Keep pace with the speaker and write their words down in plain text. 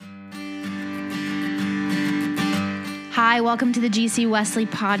Hi, welcome to the GC Wesley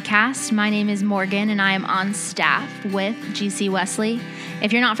podcast. My name is Morgan, and I am on staff with GC Wesley.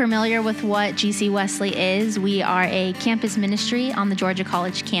 If you're not familiar with what GC Wesley is, we are a campus ministry on the Georgia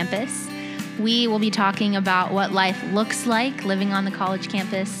College campus. We will be talking about what life looks like living on the college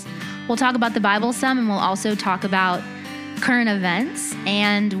campus. We'll talk about the Bible some, and we'll also talk about current events,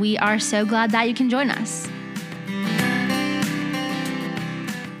 and we are so glad that you can join us.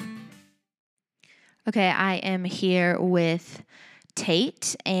 Okay, I am here with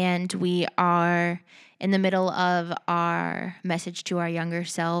Tate, and we are in the middle of our Message to Our Younger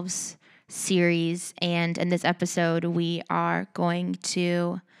Selves series, and in this episode, we are going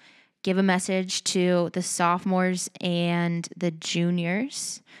to give a message to the sophomores and the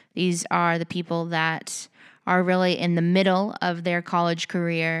juniors. These are the people that are really in the middle of their college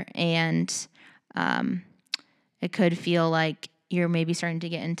career, and it could feel like you're maybe starting to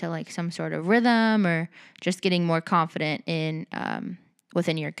get into like some sort of rhythm or just getting more confident in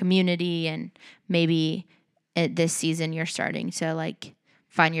within your community, and maybe at this season you're starting to like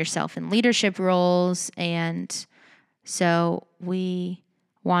find yourself in leadership roles. And so we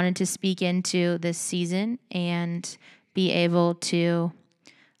wanted to speak into this season and be able to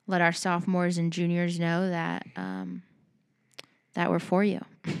let our sophomores and juniors know that that we're for you.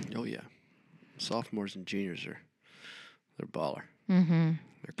 Oh yeah, sophomores and juniors they're baller. Mm-hmm.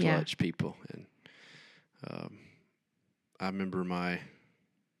 They're clutch people, and I remember my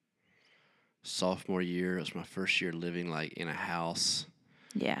sophomore year. It was my first year living like in a house.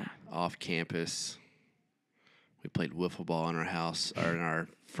 Yeah. Off campus. We played wiffle ball in our house or in our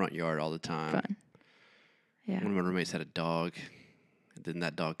front yard all the time. Fun. Yeah. One of my roommates had a dog, and then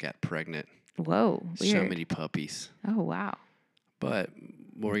that dog got pregnant. Whoa. Weird. So many puppies. Oh, wow. But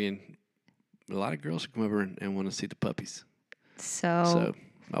Morgan, a lot of girls come over and want to see the puppies. So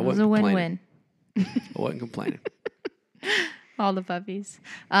I it was a win-win. I wasn't complaining. All the puppies.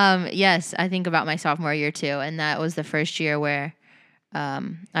 Yes, I think about my sophomore year too, and that was the first year where I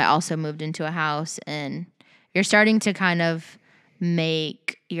also moved into a house, and you're starting to kind of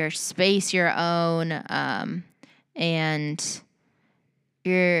make your space your own, and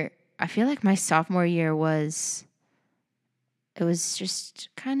I feel like my sophomore year it was just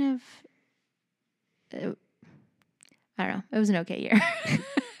kind of, I don't know, it was an okay year.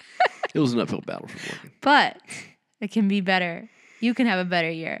 It was an uphill battle for Morgan. But it can be better. You can have a better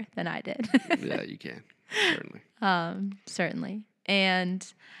year than I did. Yeah, you can. Certainly. Certainly.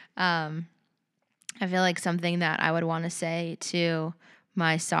 And I feel like something that I would want to say to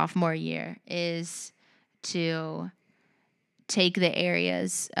my sophomore year is to take the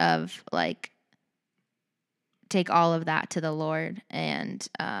areas of like, take all of that to the Lord. And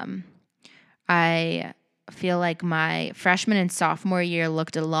I feel like my freshman and sophomore year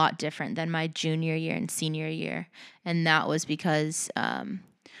looked a lot different than my junior year and senior year. And that was because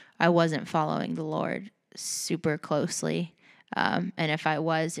I wasn't following the Lord super closely. And if I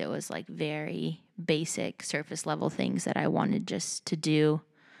was, it was like very basic surface level things that I wanted just to do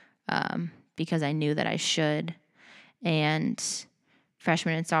because I knew that I should. And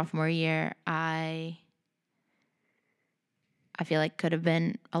freshman and sophomore year, I feel like could have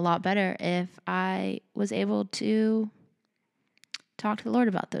been a lot better if I was able to talk to the Lord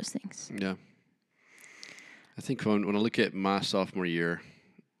about those things. Yeah. I think when I look at my sophomore year,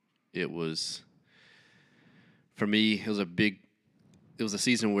 it was, for me, it was a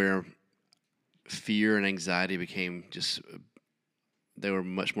season where fear and anxiety became they were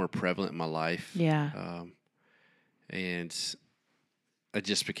much more prevalent in my life. Yeah. And I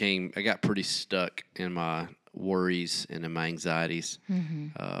got pretty stuck in my worries and in my anxieties.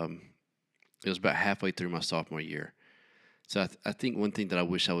 Mm-hmm. It was about halfway through my sophomore year. So I think one thing that I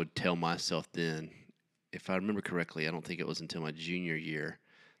wish I would tell myself then, if I remember correctly, I don't think it was until my junior year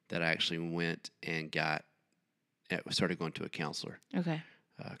that I actually went and started going to a counselor. Okay.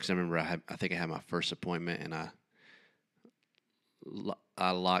 Because I remember I think I had my first appointment, and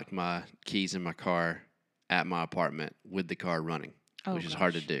I locked my keys in my car at my apartment with the car running, which is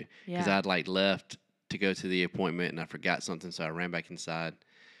hard to do. Because I'd like left to go to the appointment, and I forgot something, so I ran back inside,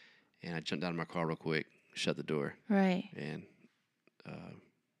 and I jumped out of my car real quick, shut the door. Right. And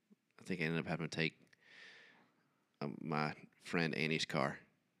I think I ended up having to take my friend Annie's car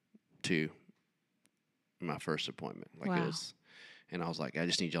to my first appointment. Like it was, and I was like, I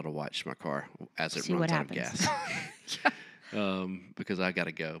just need y'all to watch my car as it runs out of gas. Because I got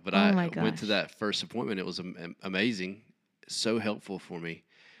to go. But I went to that first appointment. It was amazing, so helpful for me.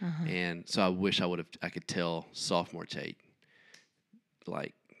 Uh-huh. And so I wish I could tell sophomore Tate,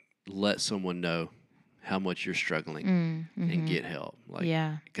 like, let someone know how much you're struggling and get help. Like,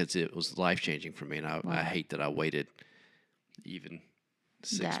 because it was life-changing for me, and I hate that I waited even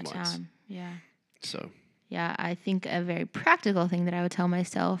 6 that months. time. Yeah. So Yeah, I think a very practical thing that I would tell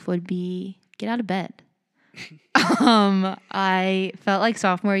myself would be get out of bed. I felt like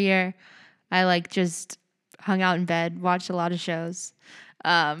sophomore year, I like just hung out in bed, watched a lot of shows.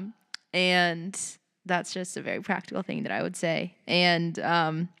 And that's just a very practical thing that I would say.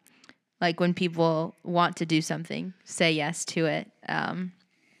 And like when people want to do something, say yes to it.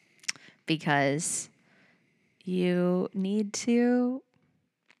 Because you need to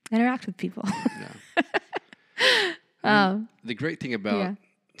interact with people. yeah. The great thing about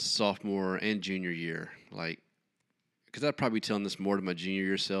sophomore and junior year, like, because I'd probably be telling this more to my junior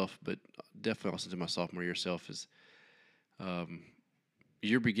year self, but definitely also to my sophomore year self, is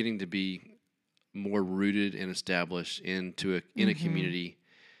you're beginning to be more rooted and established in a community.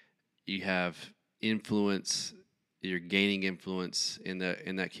 You have influence. You're gaining influence in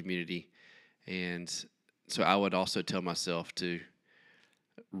that community, and so I would also tell myself to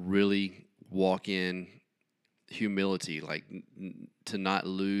really walk in humility, like to not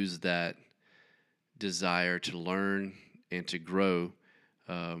lose that desire to learn and to grow,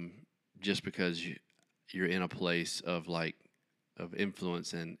 just because you're in a place of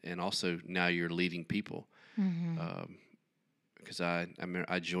influence, and also now you're leading people. Because I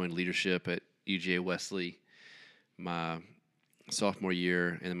joined leadership at UGA Wesley my sophomore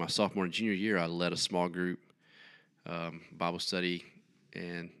year, and in my sophomore and junior year I led a small group Bible study,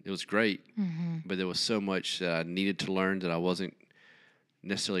 and it was great. But there was so much that I needed to learn that I wasn't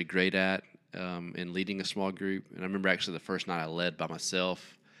necessarily great at in leading a small group. And I remember actually the first night I led by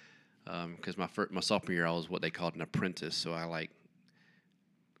myself, because my sophomore year I was what they called an apprentice, so I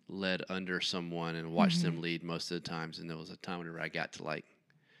led under someone and watched them lead most of the times. And there was a time whenever I got to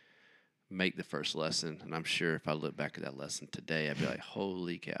make the first lesson, and I'm sure if I look back at that lesson today, I'd be like,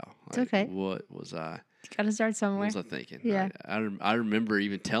 "Holy cow!" It's okay. What was I? You got to start somewhere. What was I thinking? Yeah. I remember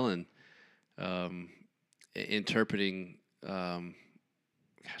even telling, interpreting.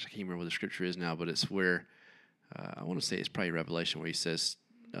 Gosh, I can't remember what the scripture is now, but it's where I want to say it's probably Revelation, where he says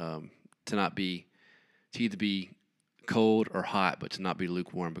to either be cold or hot, but to not be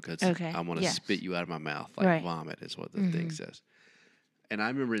lukewarm, because I want to spit you out of my mouth like vomit is what the thing says. And I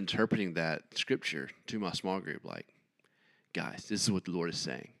remember interpreting that scripture to my small group, like, guys, this is what the Lord is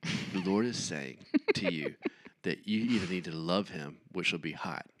saying. The Lord is saying to you that you either need to love Him, which will be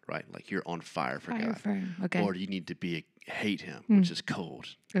hot, right? Like you're on fire for God. Okay. Or you need to hate Him, which is cold,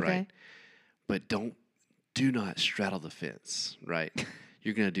 right? But do not straddle the fence, right?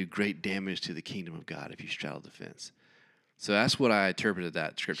 You're going to do great damage to the kingdom of God if you straddle the fence. So that's what I interpreted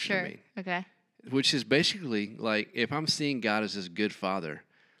that scripture to mean. Okay. Which is basically like, if I'm seeing God as this good father,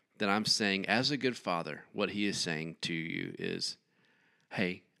 then I'm saying, as a good father, what He is saying to you is,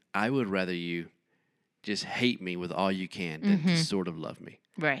 hey, I would rather you just hate me with all you can than to sort of love me.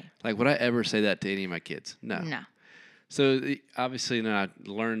 Right. Like, would I ever say that to any of my kids? No. So obviously, then I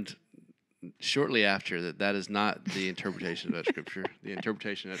learned shortly after that is not the interpretation of that scripture. The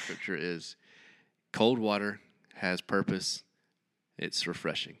interpretation of that scripture is cold water has purpose. It's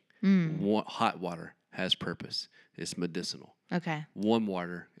refreshing. Hot water has purpose. It's medicinal. Okay. Warm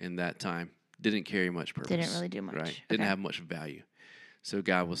water in that time didn't carry much purpose. Didn't really do much. Right. Didn't have much value. So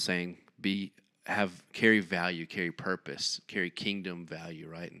God was saying, carry value, carry purpose, carry kingdom value,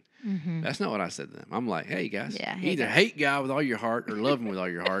 right? And that's not what I said to them. I'm like, hey guys, either hate God with all your heart or love Him with all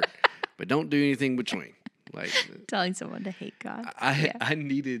your heart, but don't do anything between. Like telling someone to hate God. I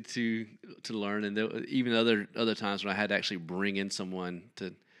needed to learn, and even other times when I had to actually bring in someone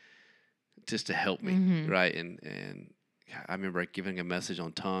to help me, right? And I remember giving a message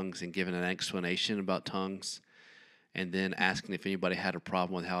on tongues and giving an explanation about tongues, and then asking if anybody had a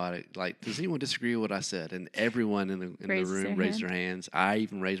problem with how does anyone disagree with what I said? And everyone in the room raised their hands. I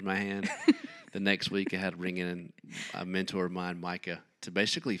even raised my hand. The next week I had to bring in a mentor of mine, Micah, to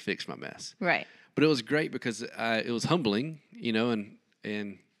basically fix my mess. Right. But it was great because it was humbling,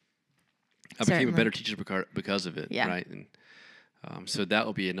 and I became a better teacher because of it, right? And so that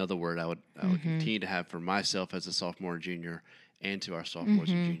will be another word I would continue to have for myself as a sophomore and junior, and to our sophomores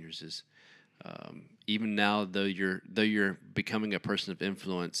and juniors is, even now, though you're becoming a person of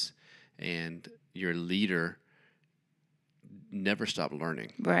influence and you're a leader, never stop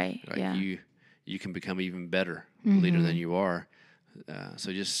learning. Right. Like yeah. You can become even better leader than you are.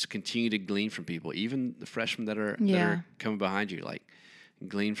 So just continue to glean from people, even the freshmen that are coming behind you. Like,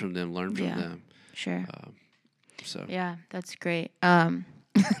 glean from them, learn from them. Sure. So yeah, that's great.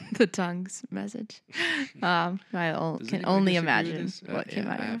 The tongues message. I can only imagine what came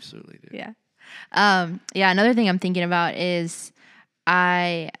out of it. I absolutely do. Yeah. Another thing I'm thinking about is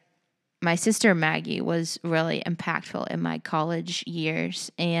I my sister Maggie was really impactful in my college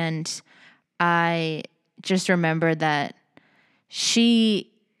years, and I just remember that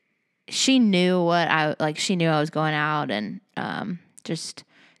she knew what I like. She knew I was going out and just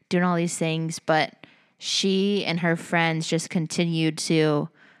doing all these things, but she and her friends just continued to,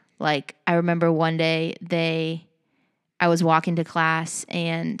 like, I remember one day I was walking to class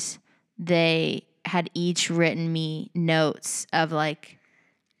and they had each written me notes of like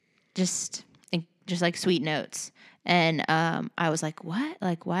just like sweet notes, and I was like, what?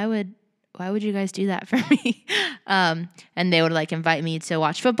 Like, why would you guys do that for me? And they would like invite me to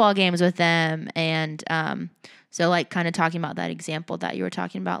watch football games with them. And so like kind of talking about that example that you were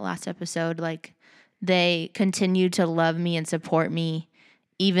talking about last episode, like they continued to love me and support me,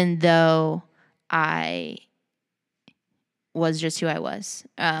 even though I was just who I was.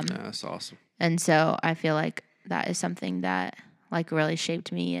 That's awesome. And so I feel like that is something that like really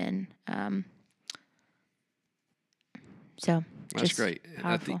shaped me. And so that's great. And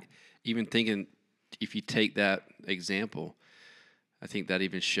I think even thinking, if you take that example, I think that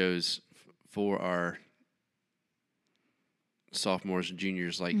even shows for our sophomores and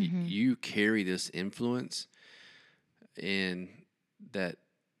juniors, like you carry this influence, and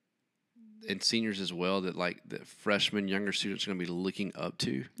seniors as well, that like the freshmen, younger students are going to be looking up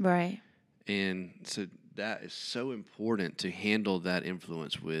to. Right. And so that is so important to handle that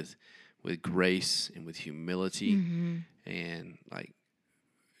influence with grace and with humility. And like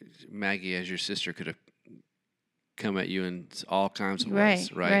Maggie, as your sister, could have come at you in all kinds of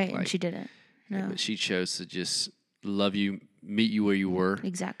ways, right? Right, like, and she didn't. No. But she chose to just love you, meet you where you were.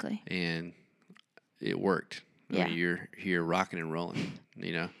 Exactly. And it worked. Yeah. I mean, you're here rocking and rolling,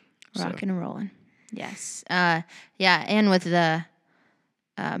 you know? Rocking and rolling. Yes. Yeah, and with the,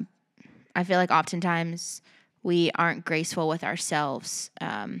 I feel like oftentimes we aren't graceful with ourselves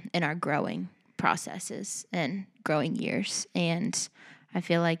in our growing processes and growing years. And I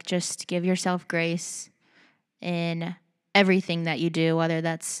feel like just give yourself grace in everything that you do, whether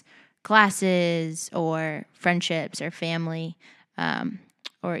that's classes or friendships or family,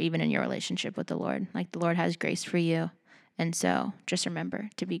 or even in your relationship with the Lord. Like the Lord has grace for you. And so just remember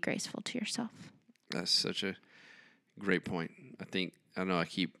to be graceful to yourself. That's such a great point. I know I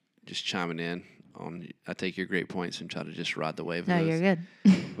keep just chiming in on, I take your great points and try to just ride the wave of those. No, you're good.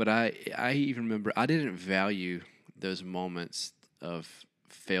 But I even remember I didn't value those moments of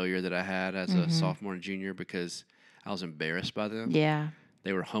failure that I had as a sophomore and junior because I was embarrassed by them. Yeah.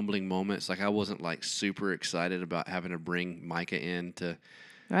 They were humbling moments. Like I wasn't like super excited about having to bring Micah in to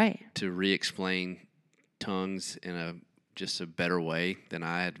re-explain tongues in just a better way than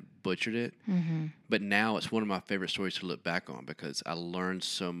I had butchered it. But now it's one of my favorite stories to look back on because I learned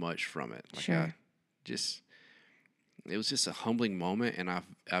so much from it. Like sure. It was just a humbling moment, and I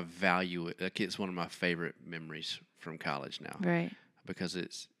value it. Like it's one of my favorite memories from college now. Right. Because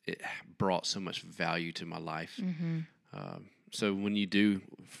it brought so much value to my life. So when you do,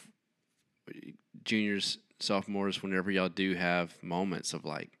 juniors, sophomores, whenever y'all do have moments of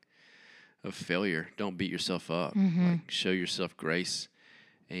failure, don't beat yourself up. Like show yourself grace,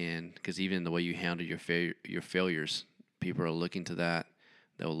 and because even the way you handle your failures, people are looking to that.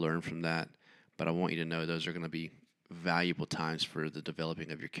 They'll learn from that. But I want you to know those are going to be valuable times for the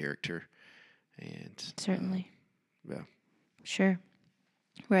developing of your character. And certainly, yeah, sure,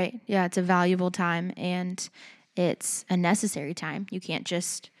 right, yeah, it's a valuable time and it's a necessary time. You can't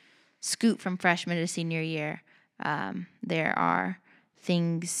just scoot from freshman to senior year. There are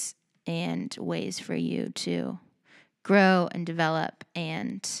things and ways for you to grow and develop,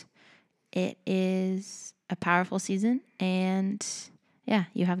 and it is a powerful season, and yeah,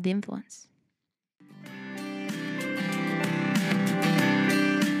 you have the influence.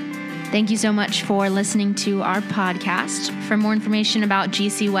 Thank you so much for listening to our podcast. For more information about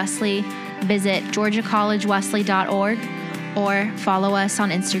GC Wesley, visit georgiacollegewesley.org or follow us on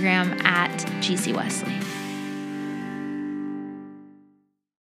Instagram at GC Wesley.